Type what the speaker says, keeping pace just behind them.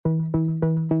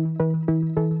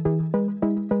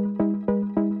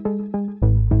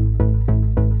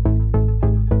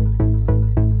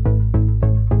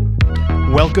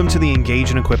Welcome to the Engage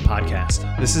and Equip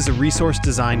podcast. This is a resource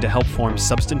designed to help form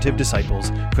substantive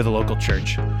disciples for the local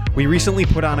church. We recently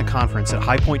put on a conference at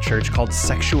High Point Church called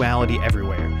Sexuality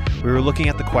Everywhere. We were looking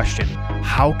at the question,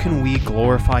 how can we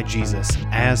glorify Jesus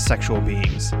as sexual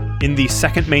beings? In the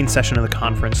second main session of the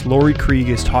conference, Lori Krieg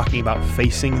is talking about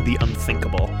facing the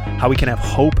unthinkable, how we can have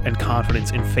hope and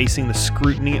confidence in facing the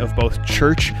scrutiny of both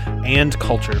church and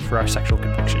culture for our sexual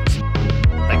convictions.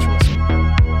 Thanks for listening.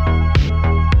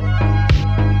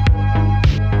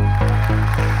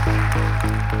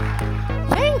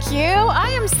 Thank you.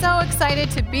 I am so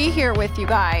excited to be here with you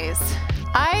guys.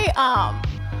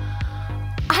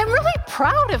 I'm really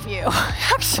proud of you,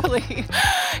 actually,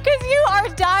 because you are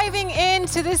diving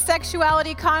into this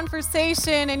sexuality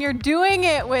conversation and you're doing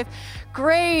it with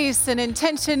grace and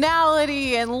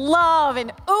intentionality and love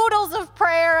and oodles of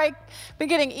prayer. I've been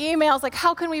getting emails like,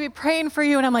 how can we be praying for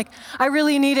you? And I'm like, I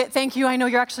really need it. Thank you. I know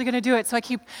you're actually going to do it. So I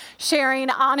keep sharing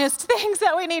honest things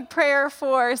that we need prayer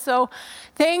for. So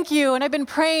thank you. And I've been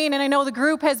praying, and I know the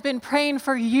group has been praying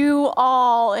for you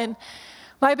all. And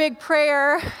my big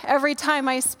prayer every time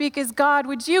I speak is, God,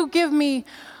 would you give me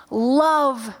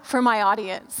love for my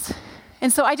audience?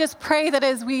 And so I just pray that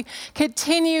as we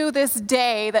continue this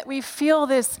day, that we feel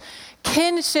this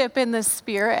kinship in the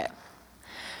Spirit.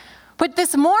 But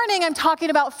this morning, I'm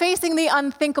talking about facing the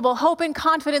unthinkable, hope and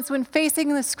confidence when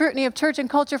facing the scrutiny of church and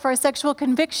culture for our sexual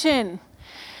conviction.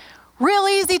 Real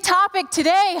easy topic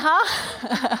today, huh?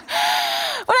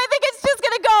 But I think it's just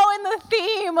going to go in the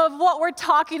theme of what we're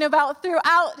talking about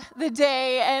throughout the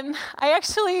day. And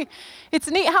it's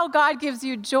neat how God gives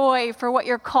you joy for what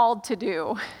you're called to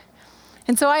do.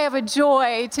 And so I have a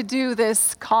joy to do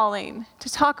this calling, to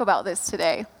talk about this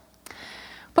today.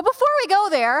 But before we go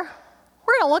there,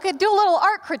 we're going to do a little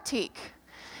art critique.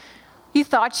 You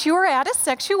thought you were at a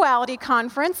sexuality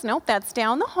conference. Nope, that's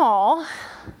down the hall.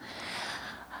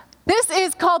 This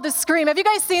is called The Scream. Have you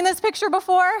guys seen this picture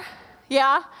before?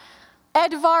 Yeah?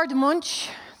 Edvard Munch.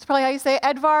 That's probably how you say it.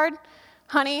 Edvard,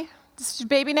 honey. This is your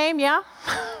baby name, yeah?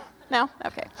 No?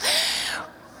 Okay.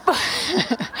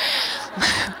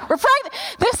 We're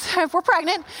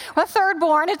pregnant. We're third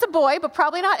born. It's a boy, but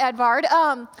probably not Edvard.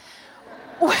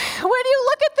 When you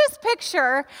look at this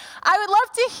picture, I would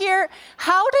love to hear,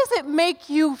 how does it make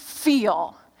you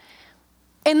feel?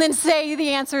 And then say the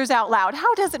answers out loud.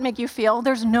 How does it make you feel?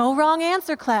 There's no wrong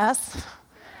answer, class.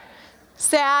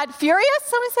 Sad, furious,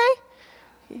 somebody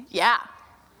say? Yeah.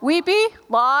 Weepy,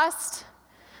 lost.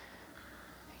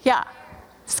 Yeah.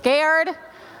 Scared.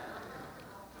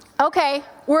 Okay,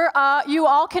 you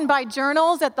all can buy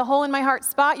journals at the Hole in My Heart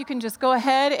spot. You can just go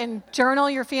ahead and journal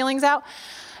your feelings out.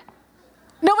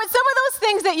 No, but some of those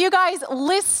things that you guys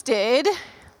listed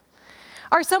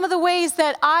are some of the ways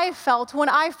that I felt when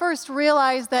I first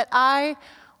realized that I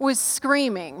was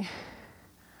screaming.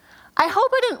 I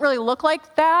hope I didn't really look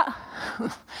like that.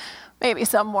 Maybe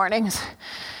some mornings.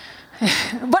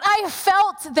 But I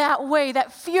felt that way,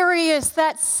 that furious,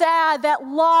 that sad, that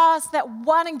lost, that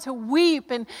wanting to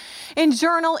weep and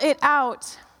journal it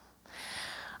out.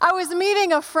 I was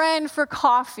meeting a friend for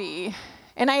coffee,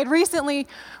 and I had recently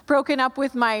broken up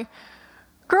with my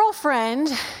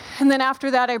girlfriend, and then after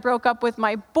that I broke up with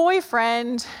my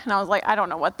boyfriend, and I was like, I don't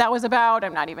know what that was about.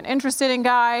 I'm not even interested in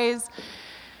guys.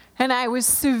 And I was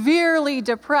severely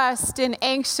depressed and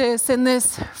anxious, and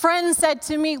this friend said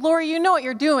to me, Lori, you know what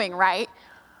you're doing, right?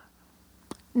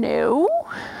 No.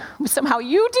 Somehow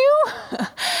you do?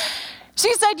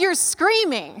 She said, you're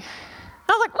screaming.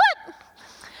 I was like, what?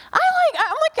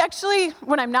 I'm actually,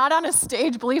 when I'm not on a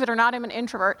stage, believe it or not, I'm an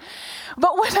introvert.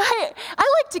 But when I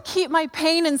like to keep my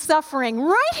pain and suffering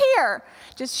right here,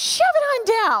 just shove it on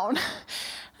down.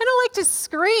 I don't like to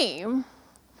scream.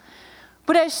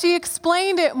 But as she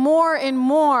explained it more and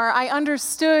more, I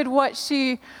understood what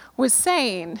she was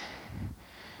saying.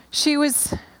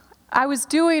 I was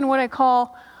doing what I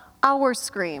call our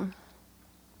scream.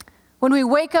 When we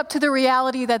wake up to the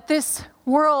reality that this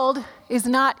world is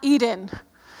not Eden.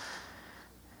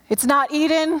 It's not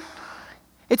Eden.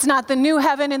 It's not the new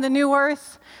heaven and the new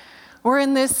earth. We're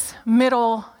in this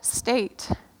middle state.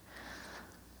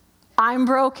 I'm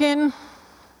broken.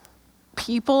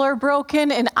 People are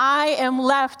broken, and I am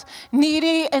left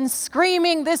needy and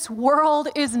screaming, this world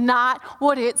is not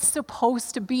what it's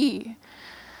supposed to be.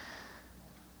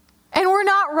 And we're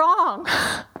not wrong.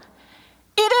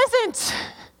 It isn't.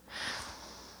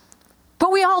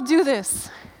 But we all do this.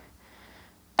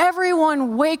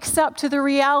 Everyone wakes up to the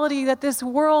reality that this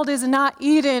world is not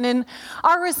Eden, and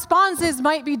our responses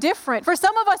might be different. For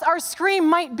some of us, our scream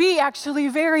might be actually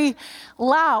very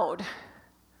loud.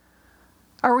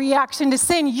 Our reaction to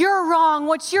sin, you're wrong,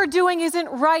 what you're doing isn't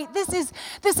right, this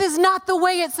is not the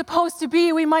way it's supposed to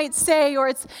be, we might say, or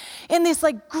it's in this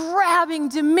like grabbing,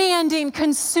 demanding,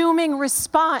 consuming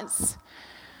response.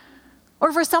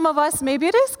 Or for some of us, maybe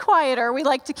it is quieter. We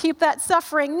like to keep that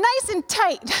suffering nice and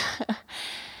tight.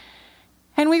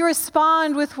 And we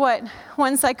respond with what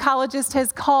one psychologist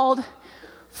has called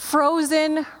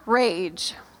frozen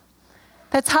rage.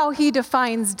 That's how he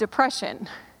defines depression.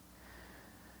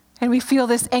 And we feel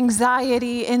this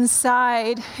anxiety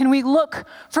inside, and we look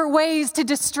for ways to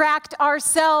distract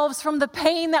ourselves from the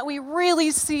pain that we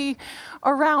really see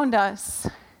around us.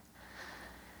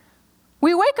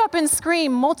 We wake up and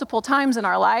scream multiple times in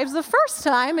our lives. The first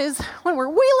time is when we're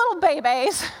wee little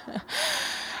babies.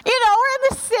 We're in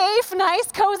the safe,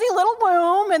 nice, cozy little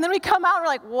womb, and then we come out and we're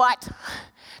like, what?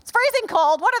 It's freezing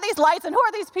cold. What are these lights and who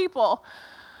are these people?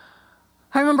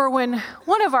 I remember when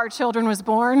one of our children was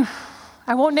born.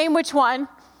 I won't name which one.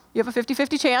 You have a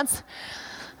 50-50 chance.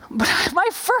 But my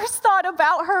first thought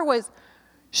about her was,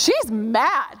 she's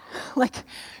mad. Like,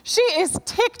 she is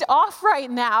ticked off right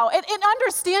now. And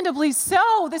understandably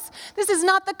so. This is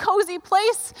not the cozy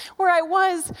place where I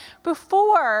was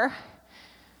before.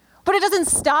 But it doesn't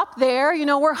stop there.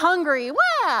 We're hungry.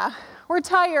 Wah! We're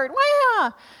tired. Wah!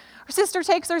 Our sister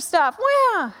takes her stuff.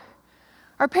 Wah!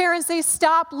 Our parents say,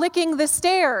 stop licking the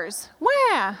stairs.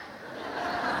 Wah!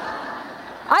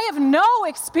 I have no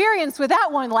experience with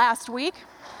that one last week.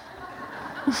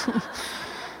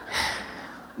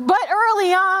 But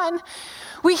early on,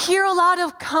 we hear a lot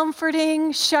of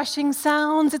comforting, shushing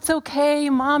sounds. It's okay,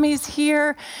 mommy's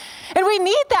here. And we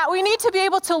need that. We need to be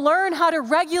able to learn how to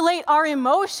regulate our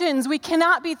emotions. We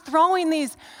cannot be throwing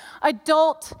these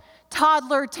adult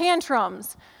toddler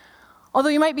tantrums. Although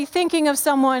you might be thinking of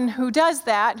someone who does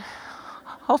that.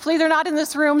 Hopefully they're not in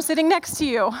this room sitting next to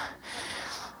you.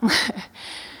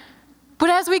 But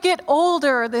as we get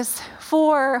older, this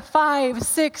 4, 5,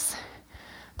 6,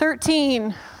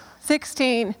 13,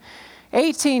 16,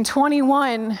 18,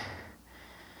 21,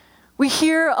 we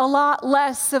hear a lot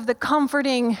less of the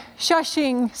comforting,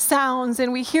 shushing sounds,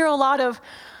 and we hear a lot of,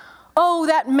 oh,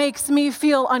 that makes me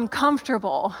feel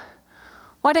uncomfortable.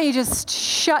 Why don't you just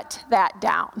shut that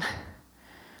down?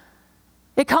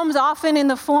 It comes often in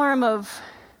the form of,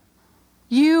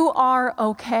 you are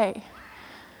okay.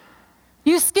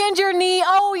 You skinned your knee.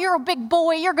 Oh, you're a big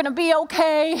boy. You're going to be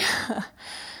okay.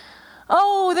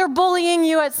 Oh, they're bullying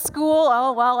you at school.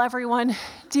 Oh, well, everyone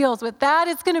deals with that.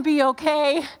 It's going to be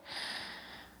okay.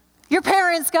 Your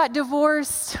parents got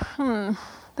divorced. It's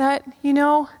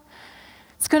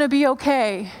going to be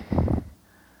okay.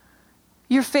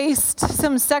 You faced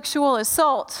some sexual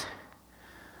assault.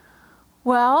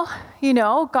 Well,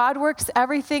 God works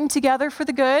everything together for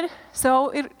the good,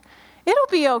 so it'll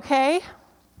be okay.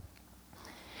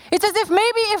 It's as if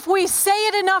maybe if we say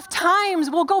it enough times,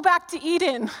 we'll go back to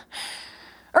Eden.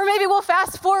 Or maybe we'll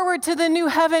fast forward to the new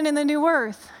heaven and the new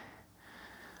earth.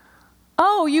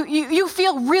 Oh, you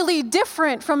feel really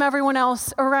different from everyone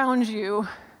else around you.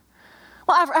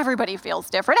 Well, everybody feels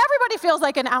different. Everybody feels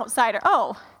like an outsider.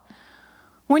 Oh,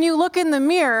 when you look in the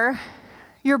mirror,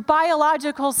 your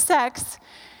biological sex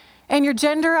and your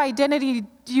gender identity,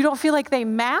 you don't feel like they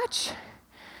match?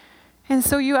 And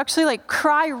so you actually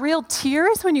cry real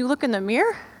tears when you look in the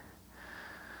mirror?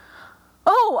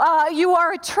 Oh, you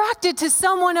are attracted to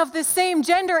someone of the same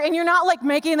gender and you're not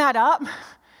making that up.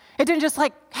 It didn't just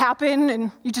happen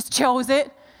and you just chose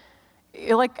it.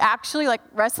 You're actually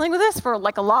wrestling with this for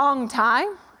a long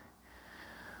time.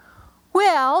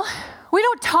 Well, we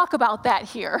don't talk about that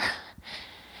here.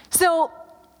 So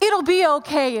it'll be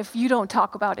okay if you don't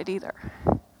talk about it either.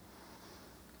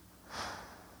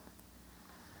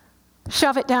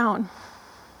 Shove it down.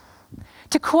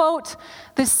 To quote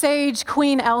the sage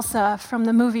Queen Elsa from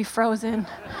the movie Frozen,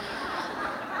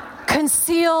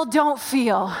 conceal, don't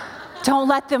feel. Don't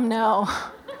let them know.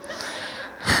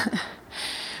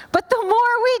 But the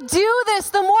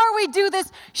more we do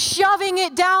this shoving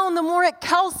it down, the more it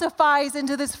calcifies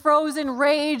into this frozen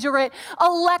rage, or it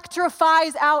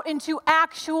electrifies out into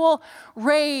actual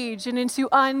rage and into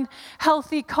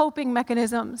unhealthy coping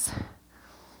mechanisms.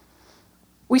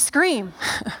 We scream.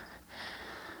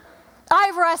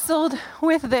 I've wrestled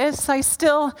with this. I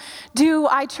still do.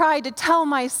 I tried to tell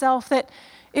myself that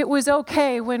it was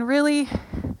okay when really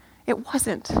it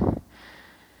wasn't.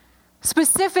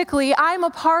 Specifically, I'm a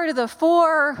part of the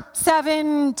 4,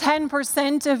 7,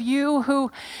 10% of you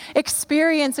who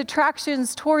experience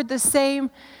attractions toward the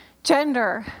same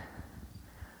gender.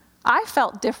 I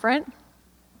felt different,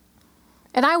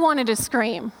 and I wanted to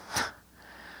scream.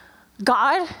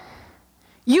 God,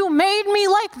 you made me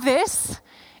like this,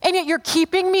 and yet you're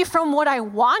keeping me from what I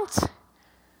want?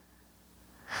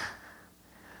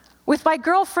 With my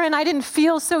girlfriend, I didn't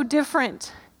feel so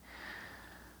different.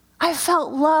 I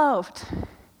felt loved.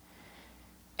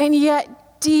 And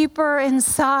yet, deeper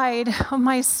inside of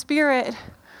my spirit,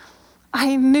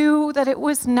 I knew that it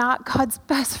was not God's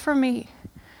best for me.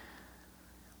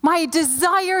 My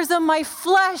desires of my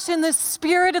flesh and the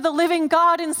Spirit of the living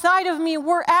God inside of me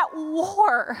were at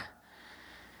war.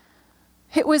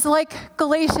 It was like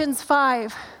Galatians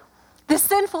 5. The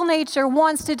sinful nature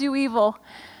wants to do evil,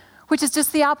 which is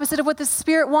just the opposite of what the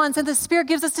Spirit wants. And the Spirit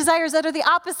gives us desires that are the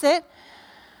opposite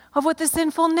of what the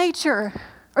sinful nature,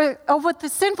 or of what the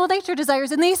sinful nature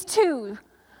desires. And these two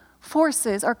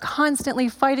forces are constantly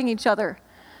fighting each other.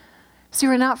 So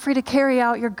you are not free to carry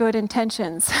out your good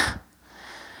intentions.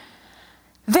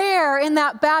 There, in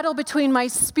that battle between my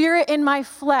spirit and my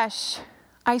flesh,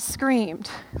 I screamed.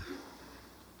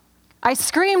 I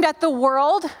screamed at the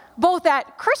world, both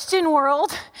at Christian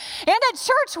world and at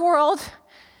church world.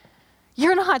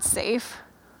 You're not safe.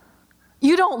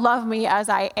 You don't love me as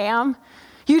I am.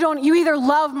 You either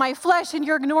love my flesh and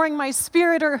you're ignoring my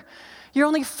spirit, or you're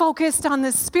only focused on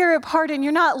the spirit part and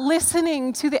you're not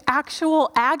listening to the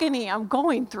actual agony I'm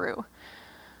going through.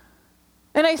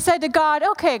 And I said to God,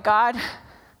 okay, God,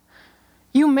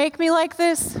 you make me like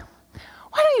this?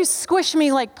 Why don't you squish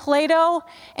me like Play-Doh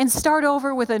and start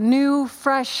over with a new,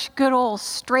 fresh, good old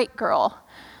straight girl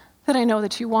that I know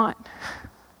that you want?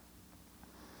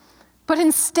 But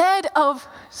instead of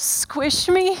squish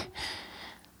me,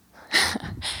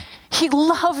 he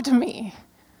loved me,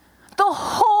 the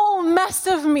whole mess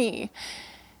of me.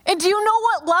 And do you know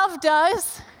what love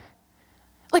does?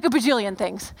 Like a bajillion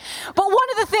things. But one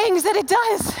of the things that it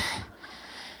does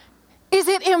is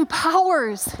it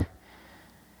empowers.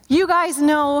 You guys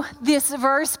know this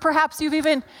verse. Perhaps you've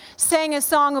even sang a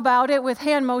song about it with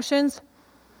hand motions.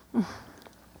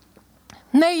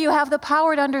 Nay, you have the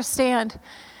power to understand,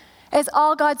 as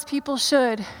all God's people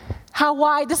should, how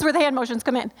wide, this is where the hand motions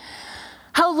come in,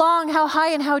 how long, how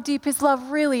high, and how deep his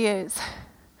love really is.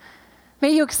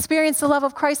 May you experience the love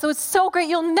of Christ, though it's so great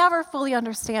you'll never fully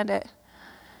understand it.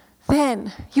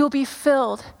 Then you'll be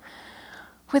filled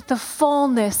with the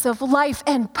fullness of life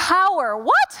and power.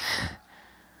 What?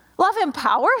 Love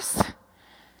empowers?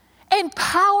 And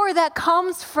power that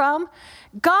comes from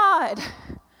God.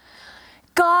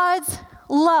 God's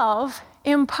love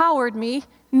empowered me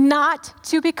not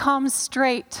to become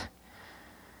straight.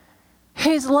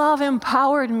 His love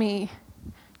empowered me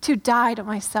to die to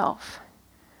myself.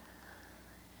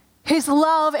 His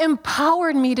love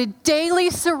empowered me to daily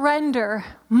surrender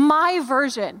my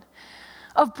version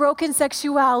of broken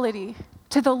sexuality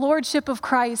to the lordship of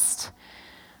Christ,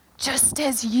 just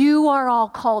as you are all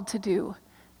called to do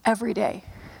every day.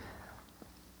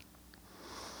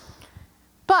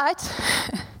 But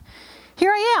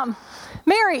here I am,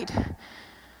 married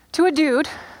to a dude,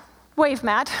 wave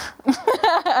Matt,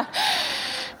 and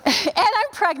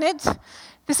I'm pregnant.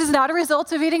 This is not a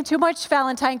result of eating too much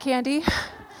Valentine candy.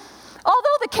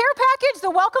 Although the care package, the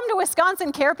Welcome to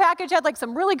Wisconsin care package had like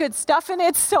some really good stuff in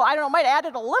it, so I don't know, might have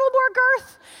added a little more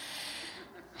girth.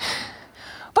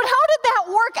 But how did that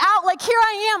work out? Like, here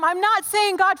I am. I'm not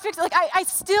saying God fixed it. Like, I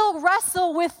still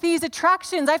wrestle with these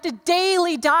attractions. I have to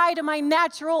daily die to my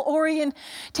natural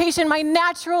orientation, my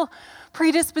natural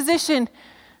predisposition,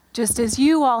 just as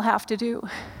you all have to do.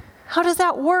 How does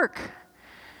that work?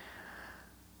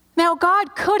 Now,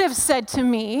 God could have said to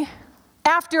me,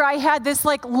 after I had this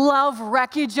like love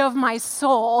wreckage of my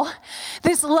soul,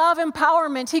 this love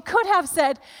empowerment, he could have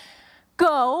said,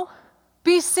 go,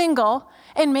 be single,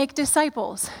 and make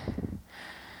disciples.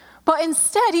 But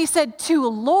instead he said to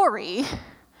Lori,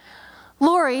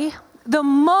 the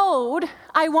mode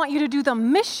I want you to do the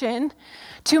mission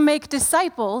to make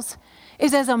disciples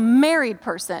is as a married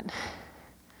person.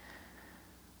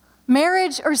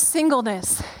 Marriage or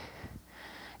singleness,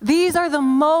 these are the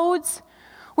modes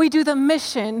we do the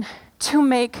mission to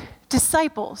make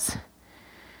disciples.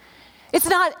 It's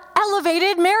not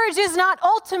elevated. Marriage is not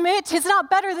ultimate. It's not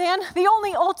better than. The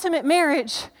only ultimate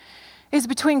marriage is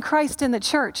between Christ and the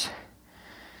church.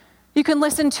 You can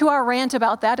listen to our rant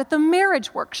about that at the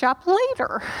marriage workshop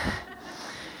later.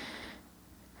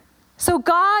 So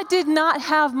God did not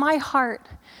have my heart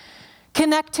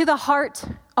connect to the heart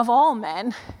of all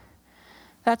men.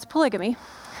 That's polygamy.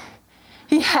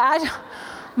 He had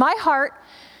my heart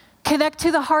connect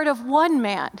to the heart of one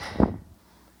man.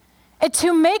 And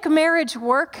to make marriage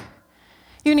work,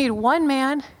 you need one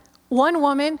man, one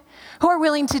woman who are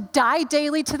willing to die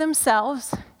daily to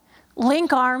themselves,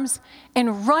 link arms,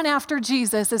 and run after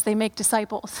Jesus as they make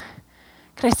disciples.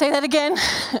 Can I say that again?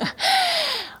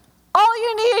 All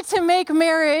you way to make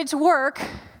marriage work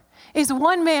is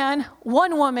one man,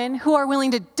 one woman who are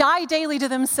willing to die daily to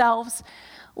themselves,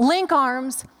 link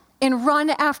arms, and run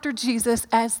after Jesus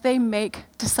as they make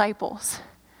disciples.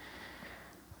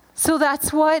 So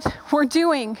that's what we're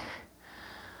doing.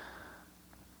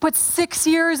 But 6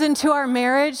 years into our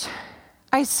marriage,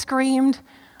 I screamed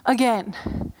again.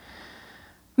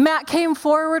 Matt came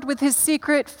forward with his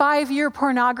secret 5-year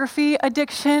pornography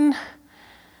addiction,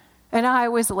 and I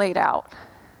was laid out.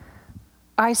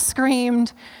 I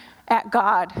screamed at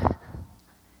God,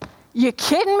 "You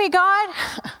kidding me, God?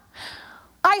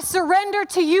 I surrender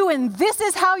to you, and this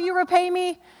is how you repay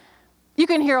me?" You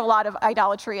can hear a lot of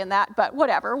idolatry in that, but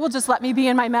whatever. We'll just let me be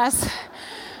in my mess.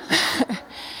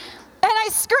 And I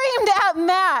screamed at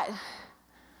Matt,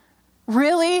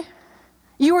 "Really?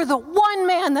 You are the one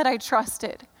man that I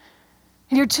trusted.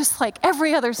 And you're just like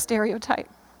every other stereotype."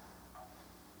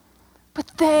 But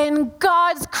then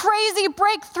God's crazy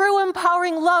breakthrough,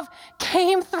 empowering love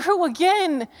came through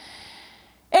again.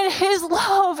 And his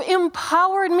love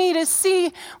empowered me to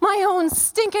see my own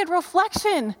stinking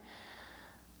reflection.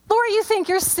 Laura, you think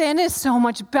your sin is so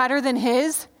much better than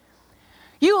his?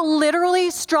 You literally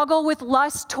struggle with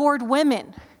lust toward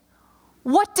women.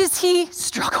 What does he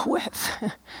struggle with?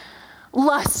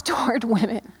 Lust toward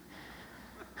women.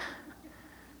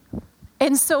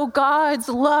 And so God's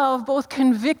love both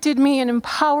convicted me and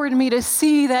empowered me to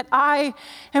see that I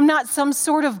am not some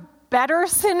sort of better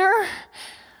sinner.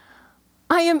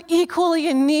 I am equally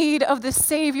in need of the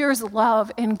Savior's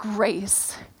love and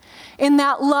grace. And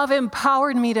that love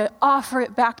empowered me to offer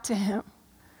it back to him.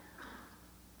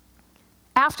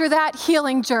 After that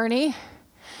healing journey,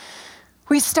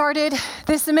 we started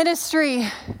this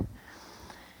ministry.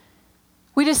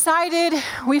 We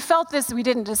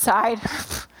didn't decide.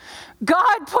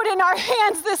 God put in our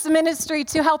hands this ministry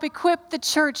to help equip the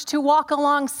church to walk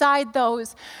alongside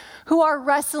those who are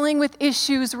wrestling with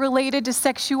issues related to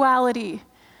sexuality.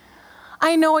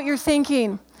 I know what you're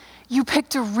thinking. You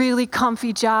picked a really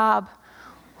comfy job.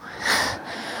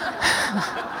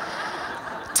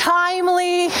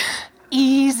 Timely,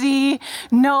 easy,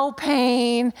 no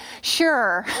pain,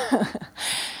 sure.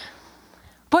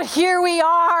 But here we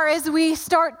are as we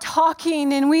start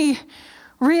talking and we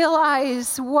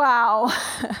realize, wow,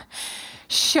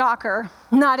 shocker,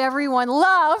 not everyone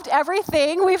loved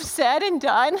everything we've said and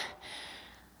done.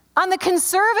 On the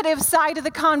conservative side of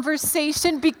the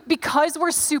conversation, because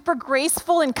we're super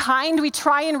graceful and kind, we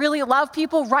try and really love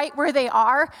people right where they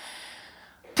are.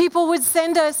 People would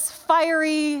send us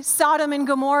fiery Sodom and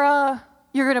Gomorrah,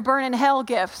 you're going to burn in hell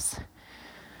gifts.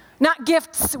 Not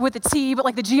gifts with a T, but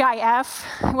like the GIF.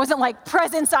 It wasn't like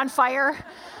presents on fire.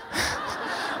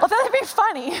 Well, that'd be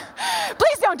funny.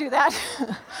 Please don't do that.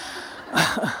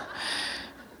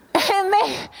 And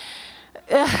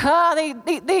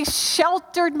they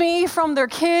sheltered me from their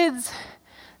kids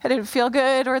that didn't feel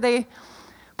good, or they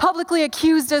publicly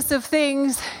accused us of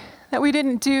things that we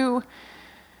didn't do.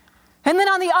 And then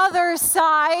on the other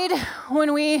side,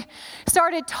 when we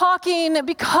started talking,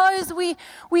 because we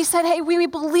said, hey, we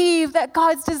believe that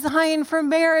God's design for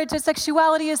marriage and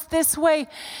sexuality is this way,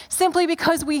 simply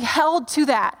because we held to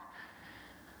that.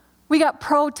 We got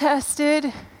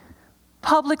protested,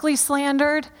 publicly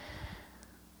slandered,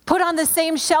 put on the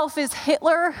same shelf as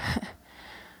Hitler,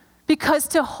 because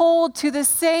to hold to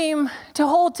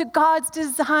God's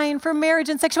design for marriage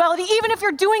and sexuality, even if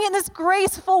you're doing it in this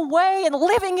graceful way and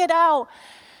living it out,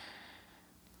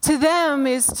 to them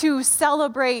is to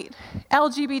celebrate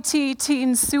LGBT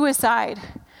teen suicide,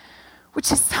 which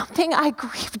is something I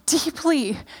grieve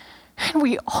deeply, and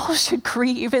we all should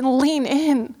grieve and lean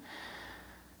in.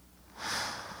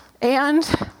 And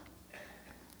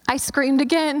I screamed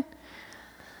again,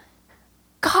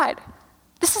 God,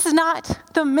 this is not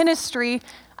the ministry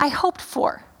I hoped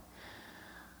for.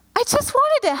 I just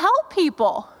wanted to help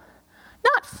people,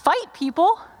 not fight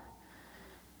people.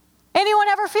 Anyone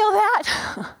ever feel that?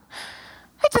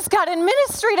 I just got in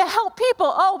ministry to help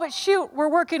people. Oh, but shoot, we're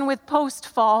working with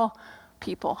post-fall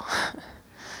people.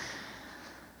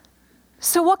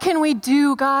 So what can we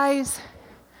do, guys?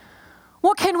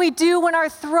 What can we do when our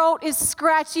throat is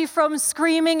scratchy from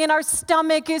screaming and our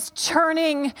stomach is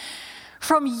churning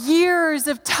from years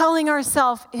of telling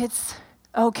ourselves it's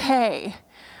okay,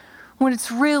 when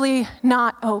it's really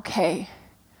not okay?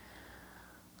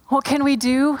 What can we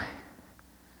do?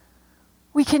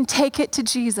 We can take it to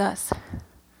Jesus.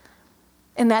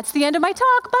 And that's the end of my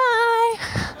talk. Bye.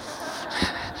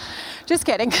 Just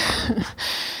kidding.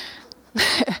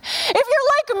 If you're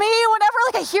like me, whenever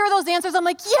I hear those answers, I'm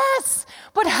like, yes,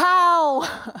 but how?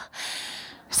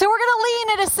 So we're going to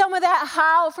lean into some of that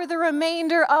how for the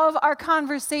remainder of our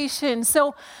conversation.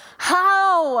 So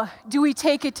how do we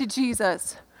take it to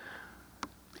Jesus?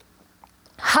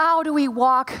 How do we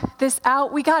walk this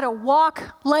out? We got to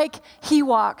walk like he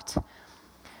walked.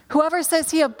 Whoever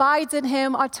says he abides in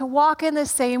him ought to walk in the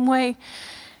same way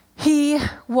he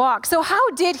walked. So how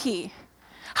did he?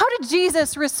 How did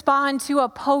Jesus respond to a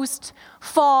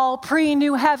post-fall,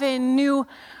 pre-new heaven, new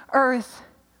earth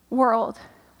world?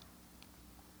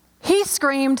 He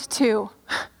screamed too.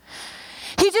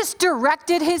 He just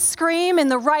directed his scream in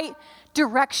the right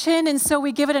direction, and so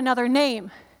we give it another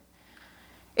name.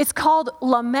 It's called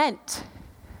lament.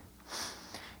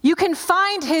 You can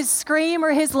find his scream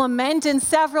or his lament in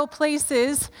several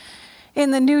places in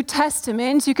the New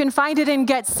Testament. You can find it in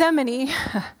Gethsemane,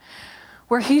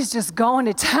 where he's just going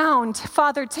to town.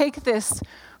 Father, take this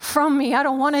from me. I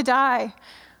don't want to die,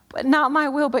 but not my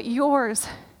will, but yours.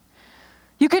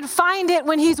 You can find it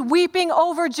when he's weeping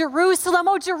over Jerusalem.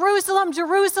 Oh, Jerusalem,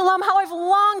 Jerusalem, how I've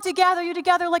longed to gather you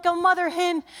together like a mother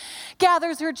hen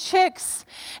gathers her chicks.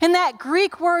 And that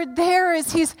Greek word there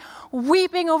is he's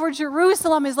weeping over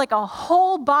Jerusalem is like a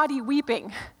whole body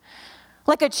weeping,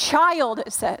 like a child,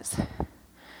 it says.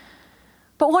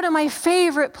 But one of my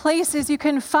favorite places you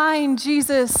can find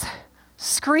Jesus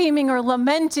screaming or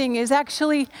lamenting is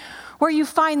actually where you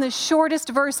find the shortest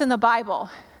verse in the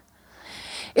Bible.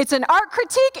 It's an art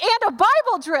critique and a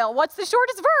Bible drill. What's the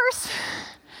shortest verse?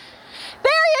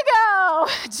 There you go.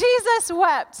 Jesus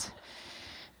wept.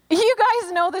 You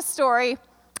guys know the story.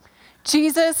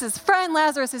 Jesus, his friend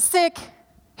Lazarus is sick.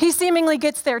 He seemingly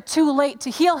gets there too late to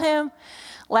heal him.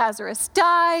 Lazarus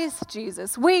dies.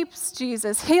 Jesus weeps.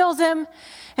 Jesus heals him.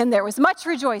 And there was much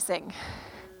rejoicing.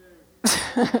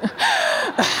 You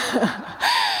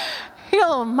got a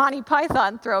little Monty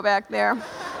Python throwback there.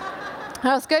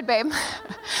 That was good, babe.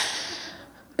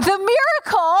 The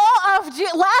miracle of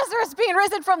Lazarus being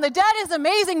risen from the dead is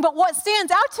amazing, but what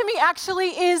stands out to me actually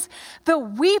is the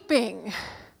weeping.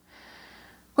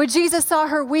 When Jesus saw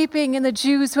her weeping and the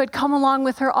Jews who had come along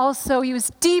with her also, he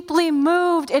was deeply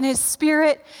moved in his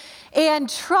spirit and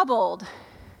troubled.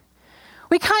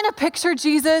 We kind of picture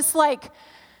Jesus like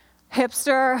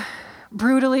hipster,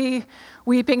 brutally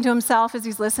weeping to himself as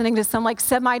he's listening to some like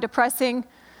semi-depressing,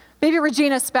 maybe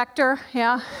Regina Spektor,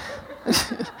 yeah.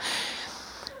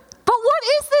 But what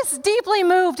is this deeply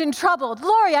moved and troubled?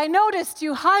 Lori, I noticed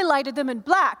you highlighted them in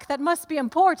black. That must be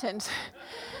important.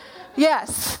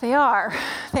 Yes, they are.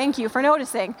 Thank you for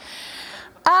noticing.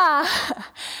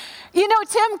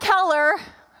 Tim Keller,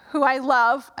 who I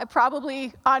love, I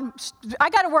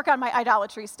got to work on my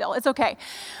idolatry still. It's okay.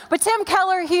 But Tim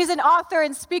Keller, he's an author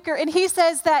and speaker, and he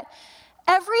says that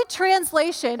every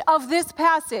translation of this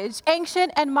passage,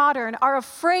 ancient and modern, are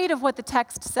afraid of what the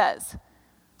text says.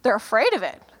 They're afraid of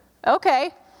it. Okay.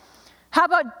 How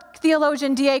about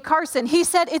theologian D.A. Carson? He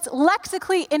said it's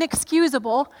lexically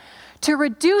inexcusable to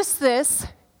reduce this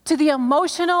to the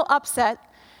emotional upset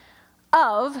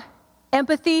of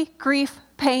empathy, grief,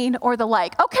 pain, or the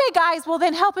like. Okay, guys, well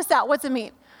then help us out. What's it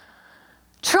mean?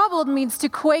 Troubled means to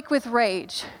quake with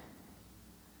rage.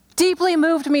 Deeply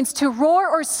moved means to roar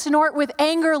or snort with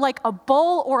anger like a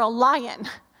bull or a lion.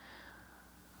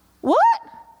 What?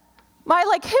 My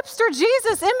hipster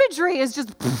Jesus imagery is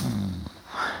just...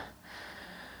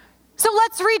 So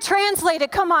let's retranslate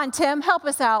it. Come on, Tim, help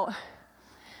us out.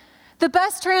 The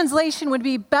best translation would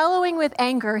be bellowing with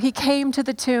anger, he came to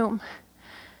the tomb.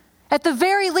 At the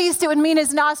very least, it would mean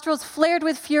his nostrils flared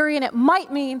with fury, and it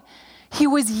might mean he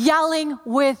was yelling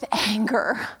with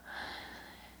anger.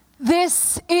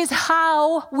 This is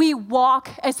how we walk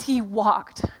as he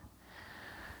walked.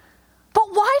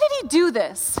 But why did he do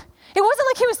this? It wasn't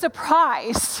like he was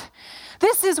surprised.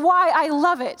 This is why I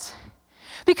love it.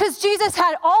 Because Jesus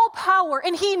had all power,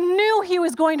 and he knew he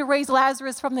was going to raise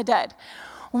Lazarus from the dead.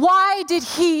 Why did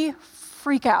he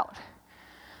freak out?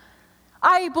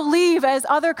 I believe, as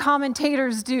other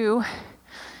commentators do,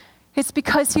 it's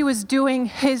because he was doing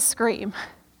his scream.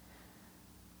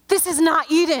 This is not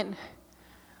Eden.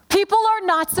 People are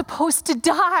not supposed to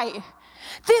die.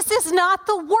 This is not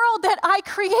the world that I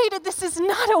created. This is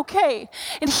not okay.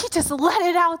 And he just let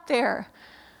it out there,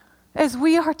 as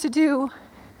we are to do.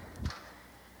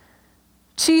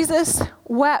 Jesus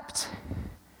wept.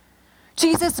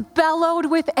 Jesus bellowed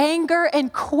with anger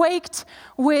and quaked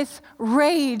with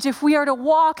rage. If we are to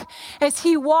walk as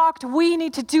he walked, we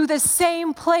need to do the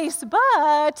same place.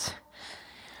 But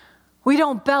we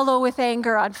don't bellow with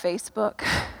anger on Facebook.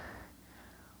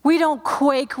 We don't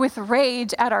quake with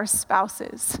rage at our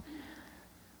spouses.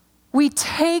 We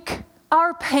take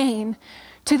our pain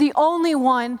to the only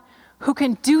one who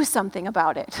can do something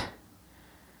about it.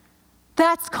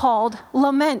 That's called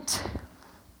lament.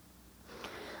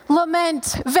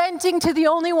 Lament, venting to the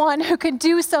only one who can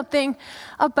do something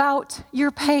about your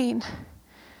pain.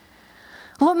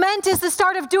 Lament is the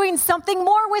start of doing something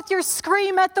more with your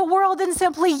scream at the world than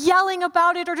simply yelling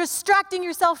about it or distracting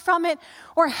yourself from it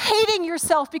or hating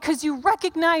yourself because you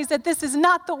recognize that this is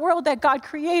not the world that God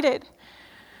created.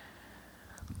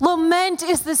 Lament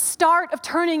is the start of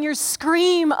turning your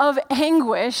scream of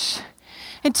anguish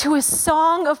into a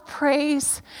song of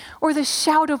praise or the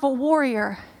shout of a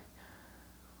warrior.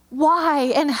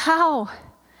 Why and how?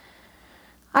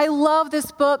 I love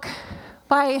this book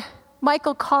by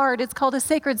Michael Card. It's called A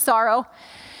Sacred Sorrow.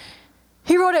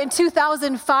 He wrote it in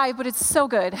 2005, but it's so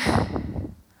good.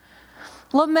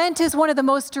 Lament is one of the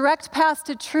most direct paths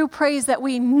to true praise that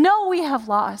we know we have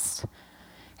lost.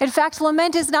 In fact,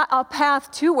 lament is not a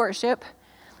path to worship,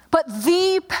 but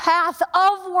the path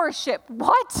of worship.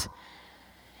 What?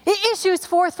 It issues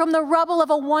forth from the rubble of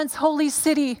a once holy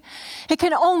city. It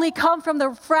can only come from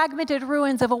the fragmented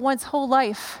ruins of a once whole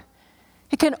life.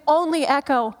 It can only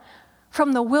echo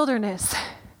from the wilderness.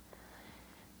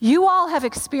 You all have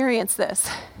experienced this.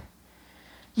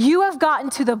 You have gotten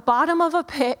to the bottom of a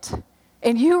pit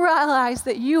and you realize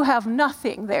that you have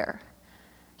nothing there.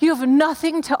 You have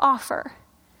nothing to offer.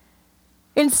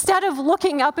 Instead of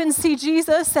looking up and see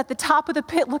Jesus at the top of the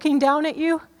pit looking down at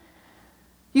you,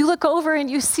 you look over and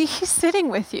you see he's sitting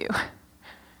with you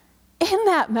in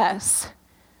that mess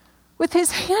with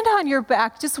his hand on your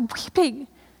back, just weeping.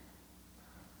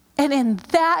 And in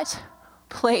that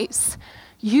place,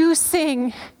 you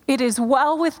sing, "It is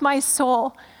well with my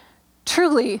soul,"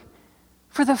 truly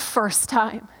for the first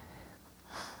time.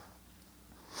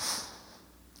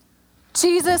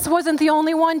 Jesus wasn't the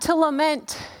only one to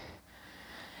lament.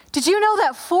 Did you know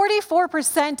that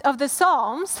 44% of the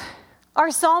Psalms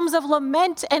are psalms of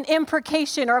lament and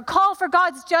imprecation, or a call for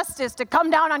God's justice to come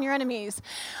down on your enemies?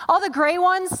 All the gray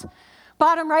ones,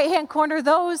 bottom right-hand corner,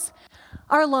 those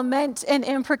are lament and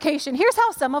imprecation. Here's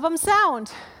how some of them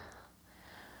sound.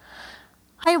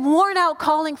 I am worn out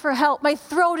calling for help. My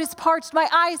throat is parched. My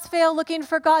eyes fail looking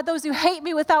for God. Those who hate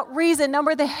me without reason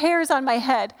number the hairs on my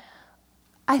head.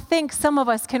 I think some of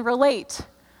us can relate.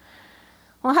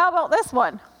 Well, how about this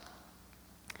one?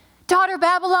 Daughter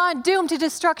Babylon, doomed to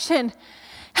destruction.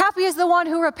 Happy is the one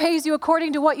who repays you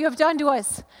according to what you have done to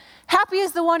us. Happy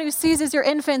is the one who seizes your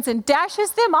infants and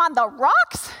dashes them on the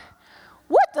rocks.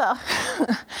 What the? We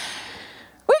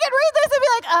can read this and be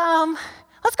like,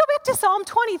 let's go back to Psalm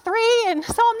 23 and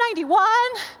Psalm 91.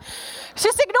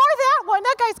 Just ignore that one.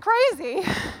 That guy's crazy.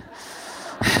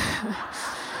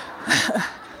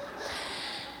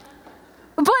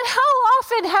 But how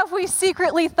often have we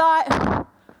secretly thought,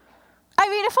 I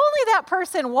mean, if only that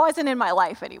person wasn't in my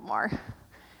life anymore.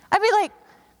 I'd be like,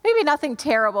 maybe nothing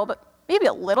terrible, but maybe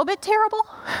a little bit terrible.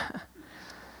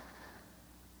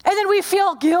 And then we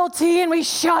feel guilty and we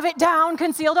shove it down,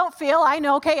 conceal, don't feel, I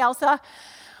know, okay, Elsa.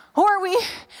 Or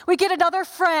we get another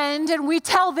friend and we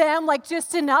tell them like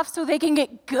just enough so they can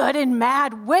get good and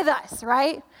mad with us,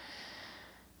 right?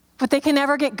 But they can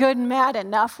never get good and mad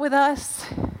enough with us.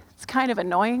 It's kind of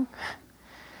annoying.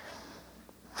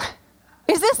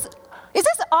 Is this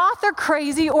author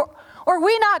crazy, or are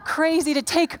we not crazy to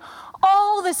take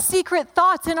all the secret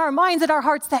thoughts in our minds and our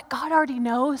hearts that God already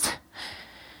knows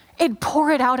and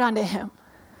pour it out onto him?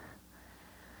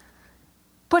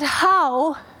 But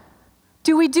how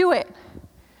do we do it?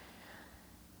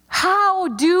 How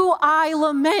do I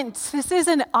lament? This is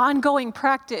an ongoing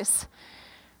practice.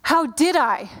 How did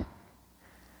I?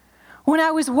 When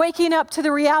I was waking up to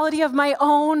the reality of my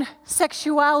own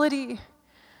sexuality.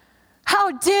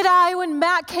 How did I when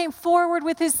Matt came forward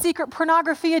with his secret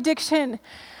pornography addiction?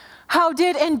 How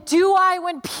did and do I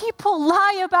when people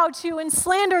lie about you and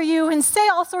slander you and say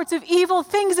all sorts of evil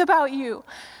things about you?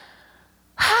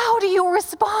 How do you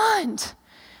respond?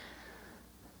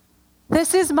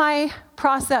 This is my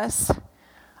process.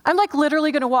 I'm like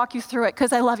literally going to walk you through it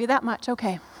because I love you that much.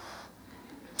 Okay.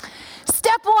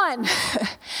 Step 1,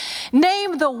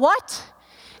 name the what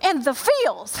and the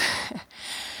feels.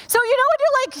 So you know when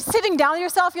you're like sitting down with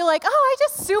yourself, you're like, oh, I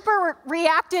just super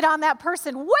reacted on that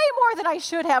person way more than I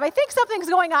should have. I think something's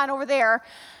going on over there.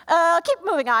 Keep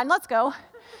moving on, let's go.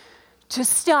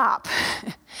 Just stop.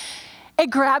 And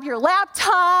grab your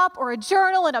laptop or a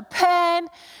journal and a pen.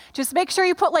 Just make sure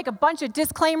you put like a bunch of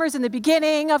disclaimers in the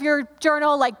beginning of your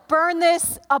journal, like burn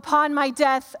this upon my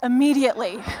death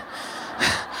immediately.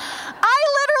 I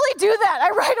literally do that. I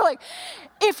write like,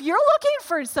 if you're looking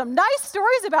for some nice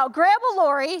stories about Grandma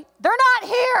Lori, they're not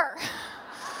here.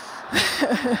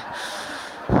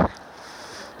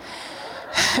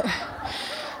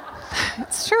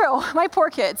 It's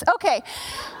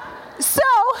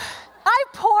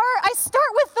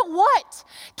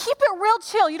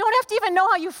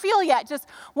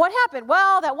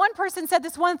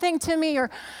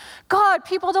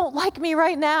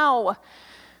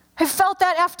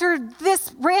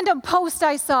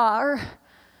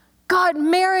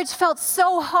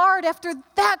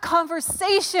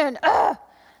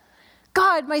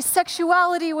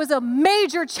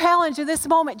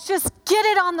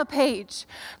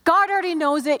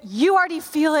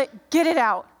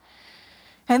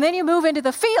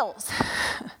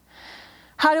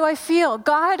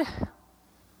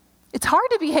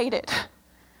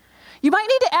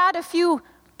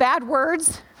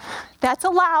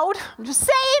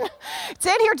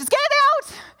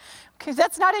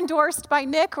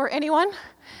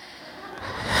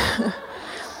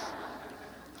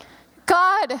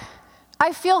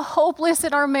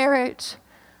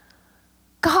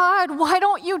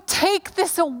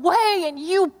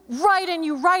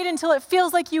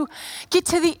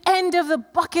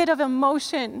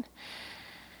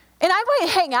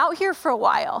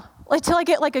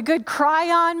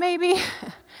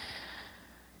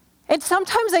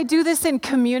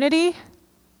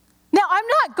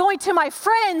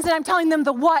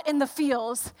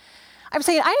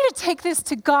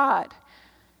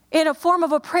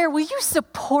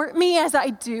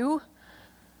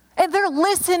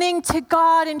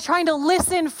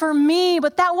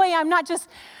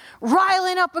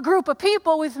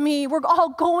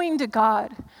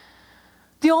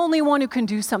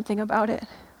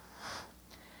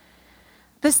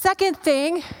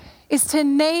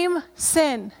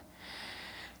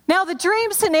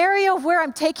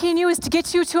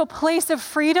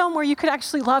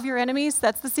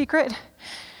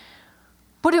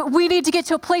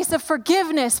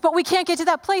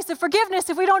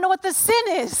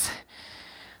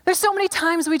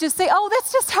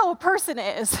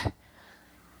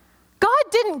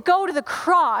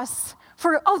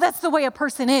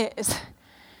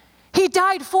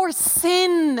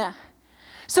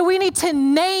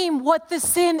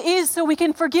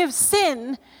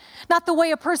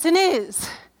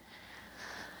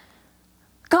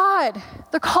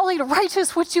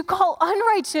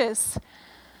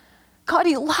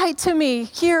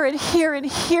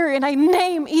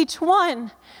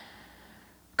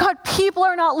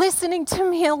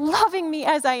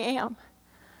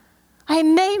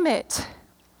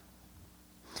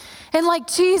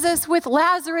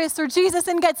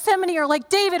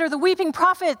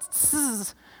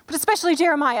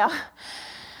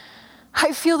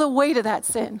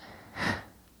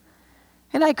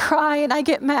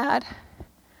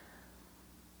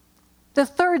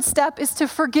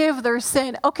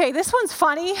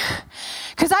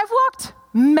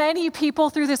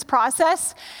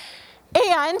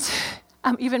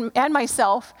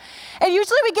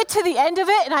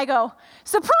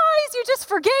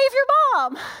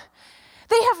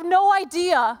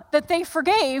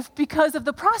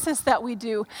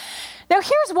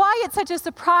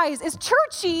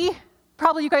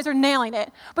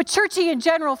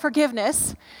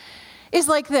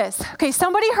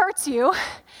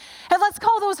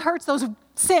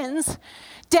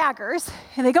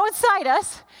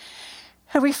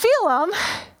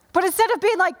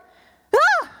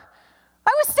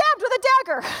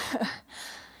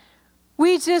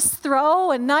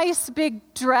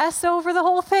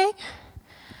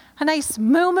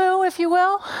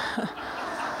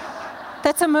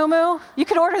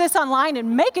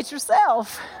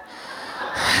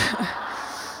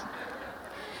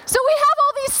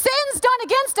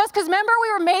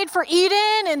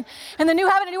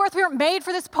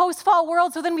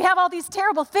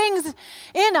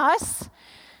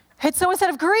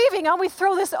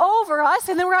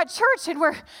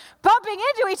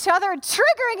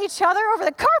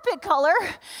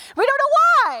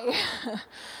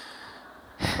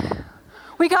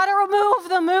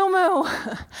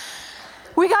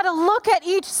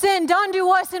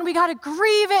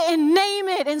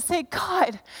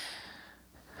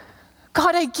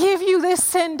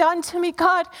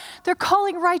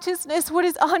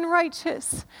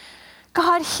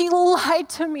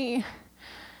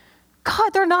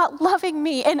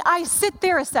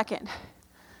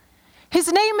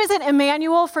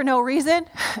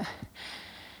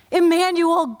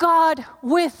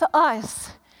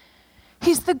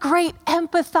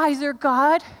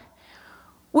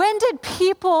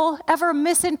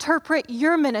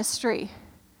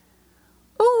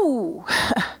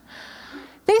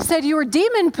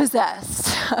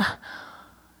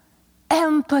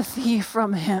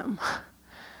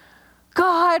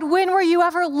God, when were you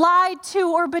ever lied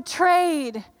to or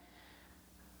betrayed?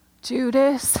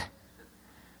 Judas,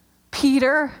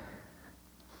 Peter,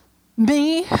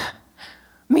 me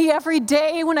every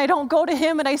day when I don't go to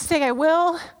him and I say I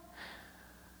will.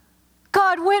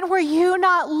 God, when were you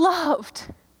not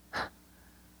loved?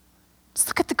 Just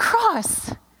look at the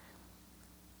cross.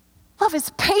 Love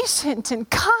is patient and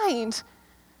kind.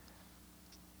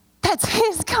 That's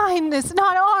his kindness,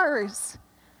 not ours.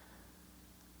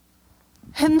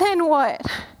 And then what?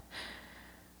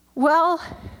 Well,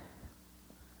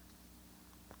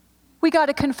 we got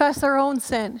to confess our own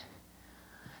sin.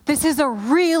 This is a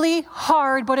really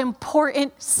hard but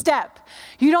important step.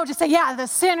 You don't just say, yeah, the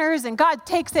sinners and God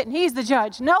takes it and he's the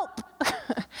judge. Nope.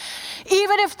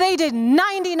 Even if they did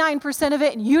 99% of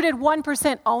it and you did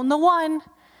 1%, own the one.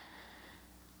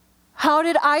 How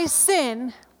did I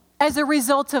sin as a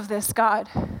result of this, God?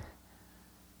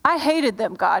 I hated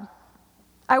them, God.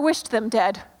 I wished them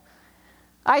dead.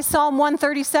 I Psalm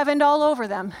 137'd all over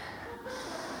them.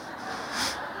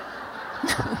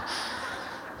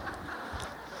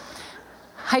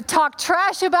 I talked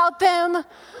trash about them,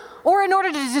 or in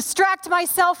order to distract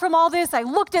myself from all this, I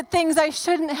looked at things I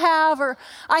shouldn't have, or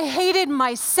I hated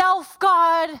myself,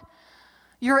 God.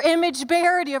 Your image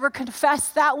bearer, do you ever confess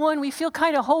that one? We feel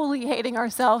kind of holy hating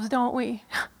ourselves, don't we?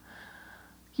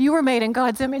 You were made in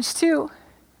God's image too.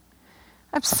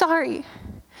 I'm sorry.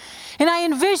 And I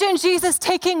envision Jesus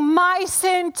taking my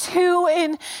sin too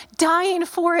and dying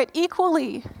for it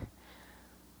equally.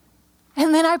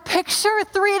 And then I picture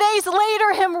 3 days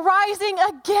later him rising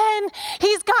again.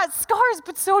 He's got scars,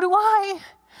 but so do I.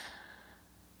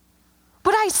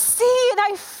 But I see and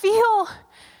I feel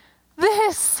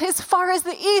this, as far as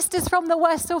the east is from the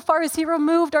west, so far as he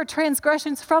removed our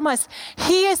transgressions from us.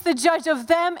 He is the judge of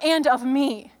them and of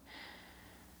me.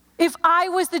 If I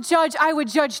was the judge, I would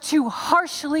judge too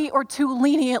harshly or too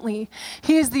leniently.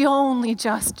 He is the only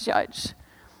just judge.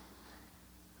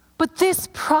 But this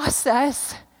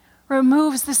process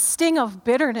removes the sting of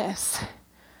bitterness.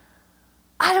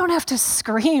 I don't have to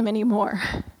scream anymore.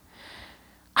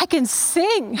 I can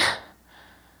sing.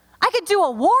 I could do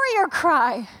a warrior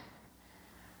cry.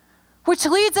 Which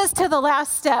leads us to the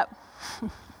last step.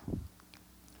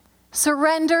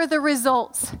 Surrender the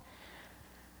results.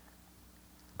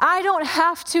 I don't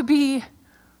have to be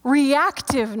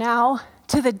reactive now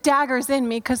to the daggers in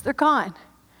me because they're gone.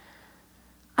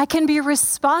 I can be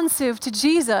responsive to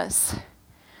Jesus.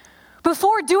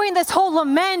 Before doing this whole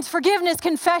lament, forgiveness,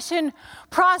 confession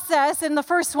process, and the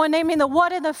first one naming the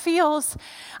what and the feels,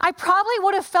 I probably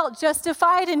would have felt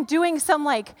justified in doing some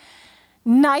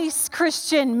nice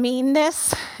Christian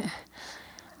meanness.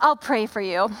 I'll pray for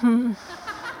you. And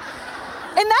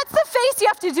that's the face you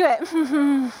have to do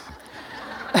it.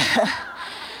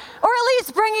 Or at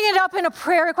least bringing it up in a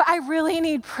prayer request. I really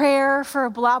need prayer for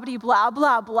blah, blah, blah,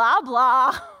 blah, blah,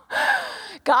 blah.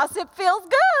 Gossip feels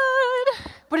good.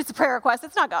 But it's a prayer request.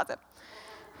 It's not gossip.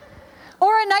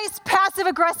 Or a nice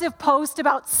passive-aggressive post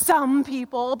about some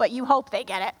people, but you hope they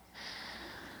get it.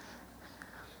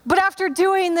 But after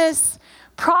doing this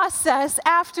process,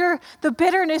 after the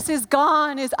bitterness is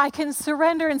gone, is I can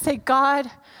surrender and say, God,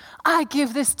 I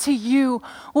give this to you.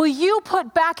 Will you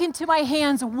put back into my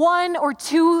hands one or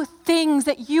two things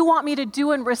that you want me to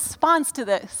do in response to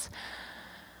this?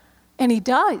 And he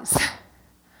does.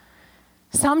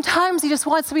 Sometimes he just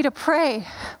wants me to pray.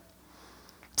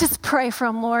 Just pray for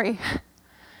him, Lori.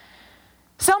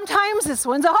 Sometimes this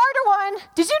one's a harder one.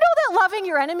 Did you know that loving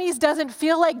your enemies doesn't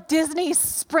feel like Disney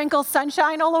sprinkles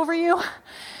sunshine all over you?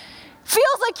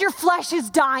 Feels like your flesh is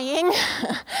dying,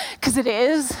 because it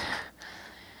is.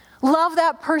 Love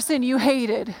that person you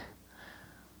hated.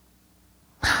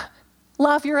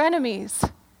 Love your enemies.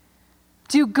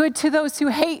 Do good to those who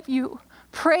hate you.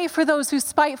 Pray for those who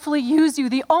spitefully use you.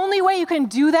 The only way you can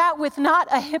do that with not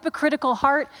a hypocritical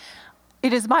heart,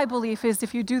 it is my belief, is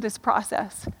if you do this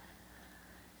process.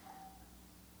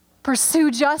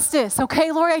 Pursue justice.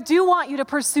 Okay, Lord, I do want you to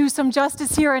pursue some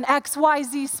justice here in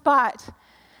XYZ spot.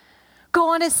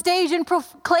 Go on a stage and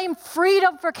proclaim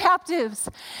freedom for captives.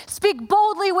 Speak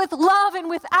boldly with love and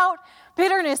without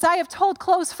bitterness. I have told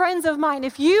close friends of mine,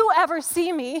 if you ever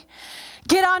see me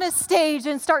get on a stage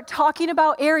and start talking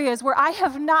about areas where I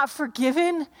have not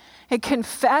forgiven and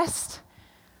confessed,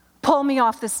 pull me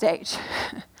off the stage.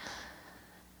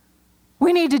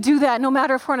 We need to do that no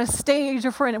matter if we're on a stage or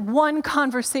if we're in one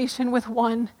conversation with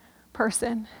one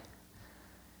person.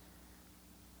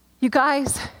 You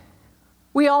guys,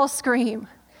 we all scream.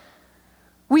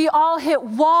 We all hit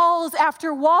walls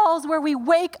after walls where we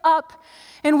wake up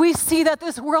and we see that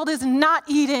this world is not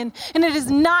Eden and it is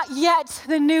not yet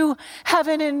the new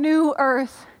heaven and new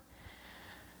earth.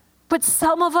 But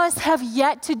some of us have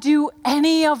yet to do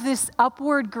any of this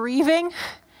upward grieving,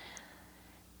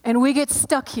 and we get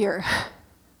stuck here.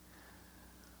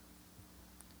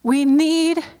 We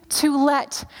need to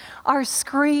let our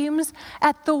screams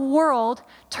at the world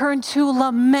turn to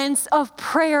laments of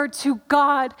prayer to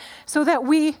God so that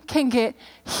we can get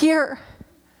here.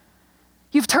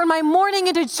 You've turned my mourning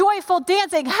into joyful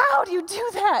dancing. How do you do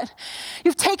that?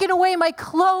 You've taken away my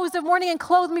clothes of mourning and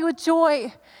clothed me with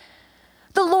joy.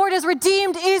 The Lord has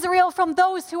redeemed Israel from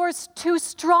those who are too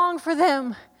strong for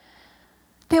them.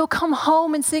 They'll come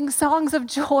home and sing songs of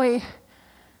joy.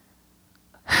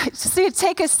 See,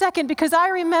 take a second, because I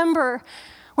remember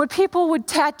when people would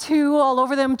tattoo all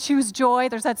over them, choose joy,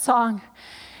 there's that song.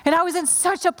 And I was in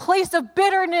such a place of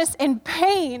bitterness and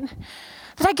pain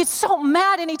that I get so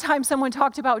mad anytime someone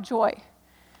talked about joy.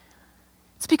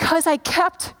 It's because I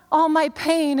kept all my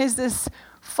pain as this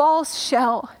false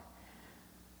shell.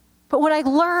 But when I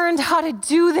learned how to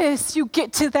do this, you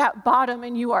get to that bottom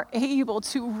and you are able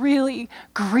to really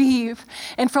grieve.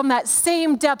 And from that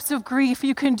same depths of grief,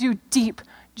 you can do deep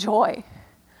joy.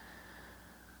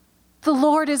 The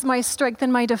Lord is my strength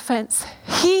and my defense.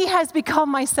 He has become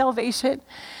my salvation.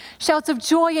 Shouts of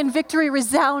joy and victory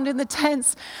resound in the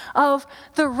tents of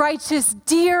the righteous,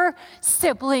 dear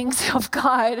siblings of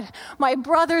God. My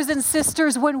brothers and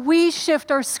sisters, when we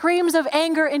shift our screams of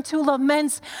anger into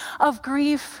laments of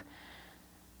grief,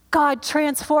 God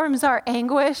transforms our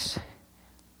anguish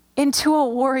into a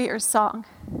warrior song.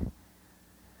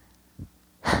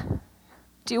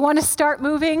 Do you want to start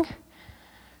moving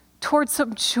towards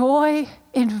some joy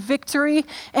and victory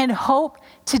and hope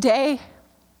today?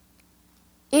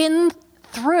 In,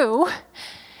 through,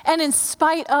 and in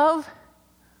spite of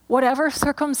whatever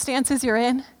circumstances you're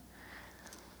in?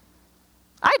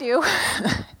 I do.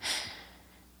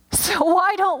 So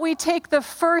why don't we take the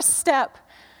first step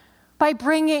by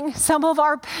bringing some of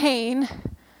our pain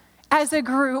as a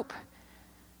group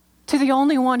to the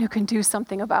only one who can do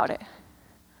something about it?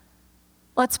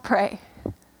 Let's pray.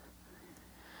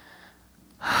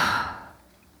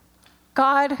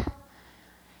 God,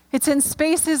 it's in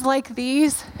spaces like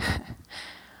these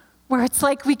where it's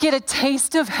like we get a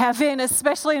taste of heaven,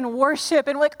 especially in worship,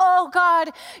 and we're like, oh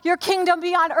God, your kingdom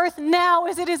be on earth now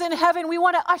as it is in heaven. We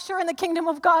want to usher in the kingdom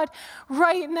of God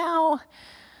right now.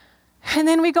 And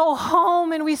then we go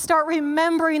home and we start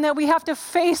remembering that we have to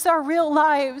face our real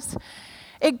lives.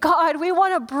 And God, we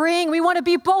want to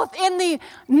be both in the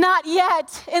not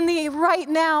yet, in the right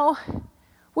now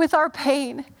with our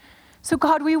pain. So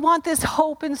God, we want this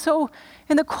hope. And so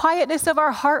in the quietness of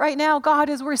our heart right now, God,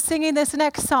 as we're singing this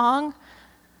next song,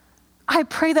 I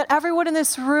pray that everyone in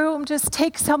this room just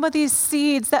take some of these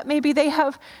seeds that maybe they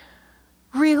have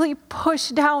really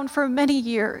pushed down for many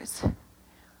years.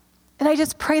 And I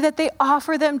just pray that they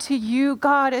offer them to you,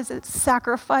 God, as a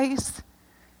sacrifice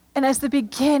and as the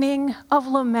beginning of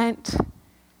lament.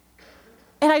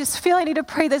 And I just feel I need to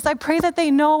pray this. I pray that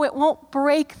they know it won't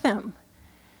break them.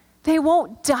 They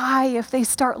won't die if they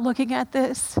start looking at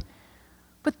this,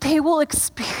 but they will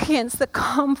experience the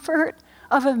comfort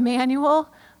of Emmanuel,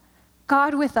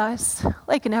 God with us,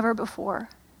 like never before.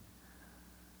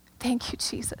 Thank you,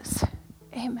 Jesus.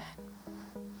 Amen.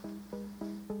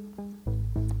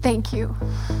 Thank you.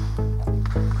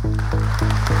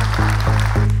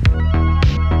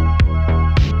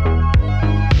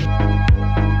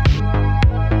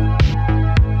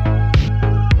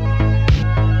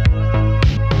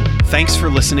 Thanks for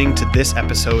listening to this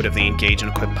episode of the Engage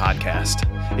and Equip podcast.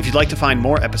 If you'd like to find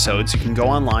more episodes, you can go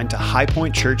online to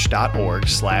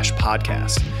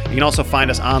highpointchurch.org/podcast. You can also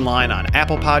find us online on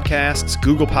Apple Podcasts,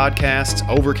 Google Podcasts,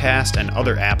 Overcast, and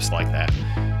other apps like that.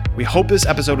 We hope this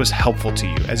episode was helpful to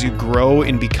you as you grow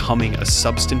in becoming a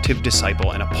substantive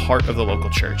disciple and a part of the local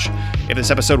church. If this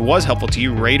episode was helpful to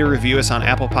you, rate or review us on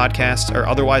Apple Podcasts, or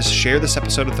otherwise share this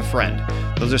episode with a friend.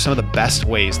 Those are some of the best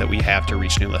ways that we have to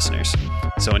reach new listeners.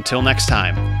 So until next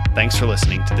time, thanks for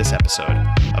listening to this episode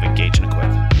of Engage and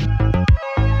Equip.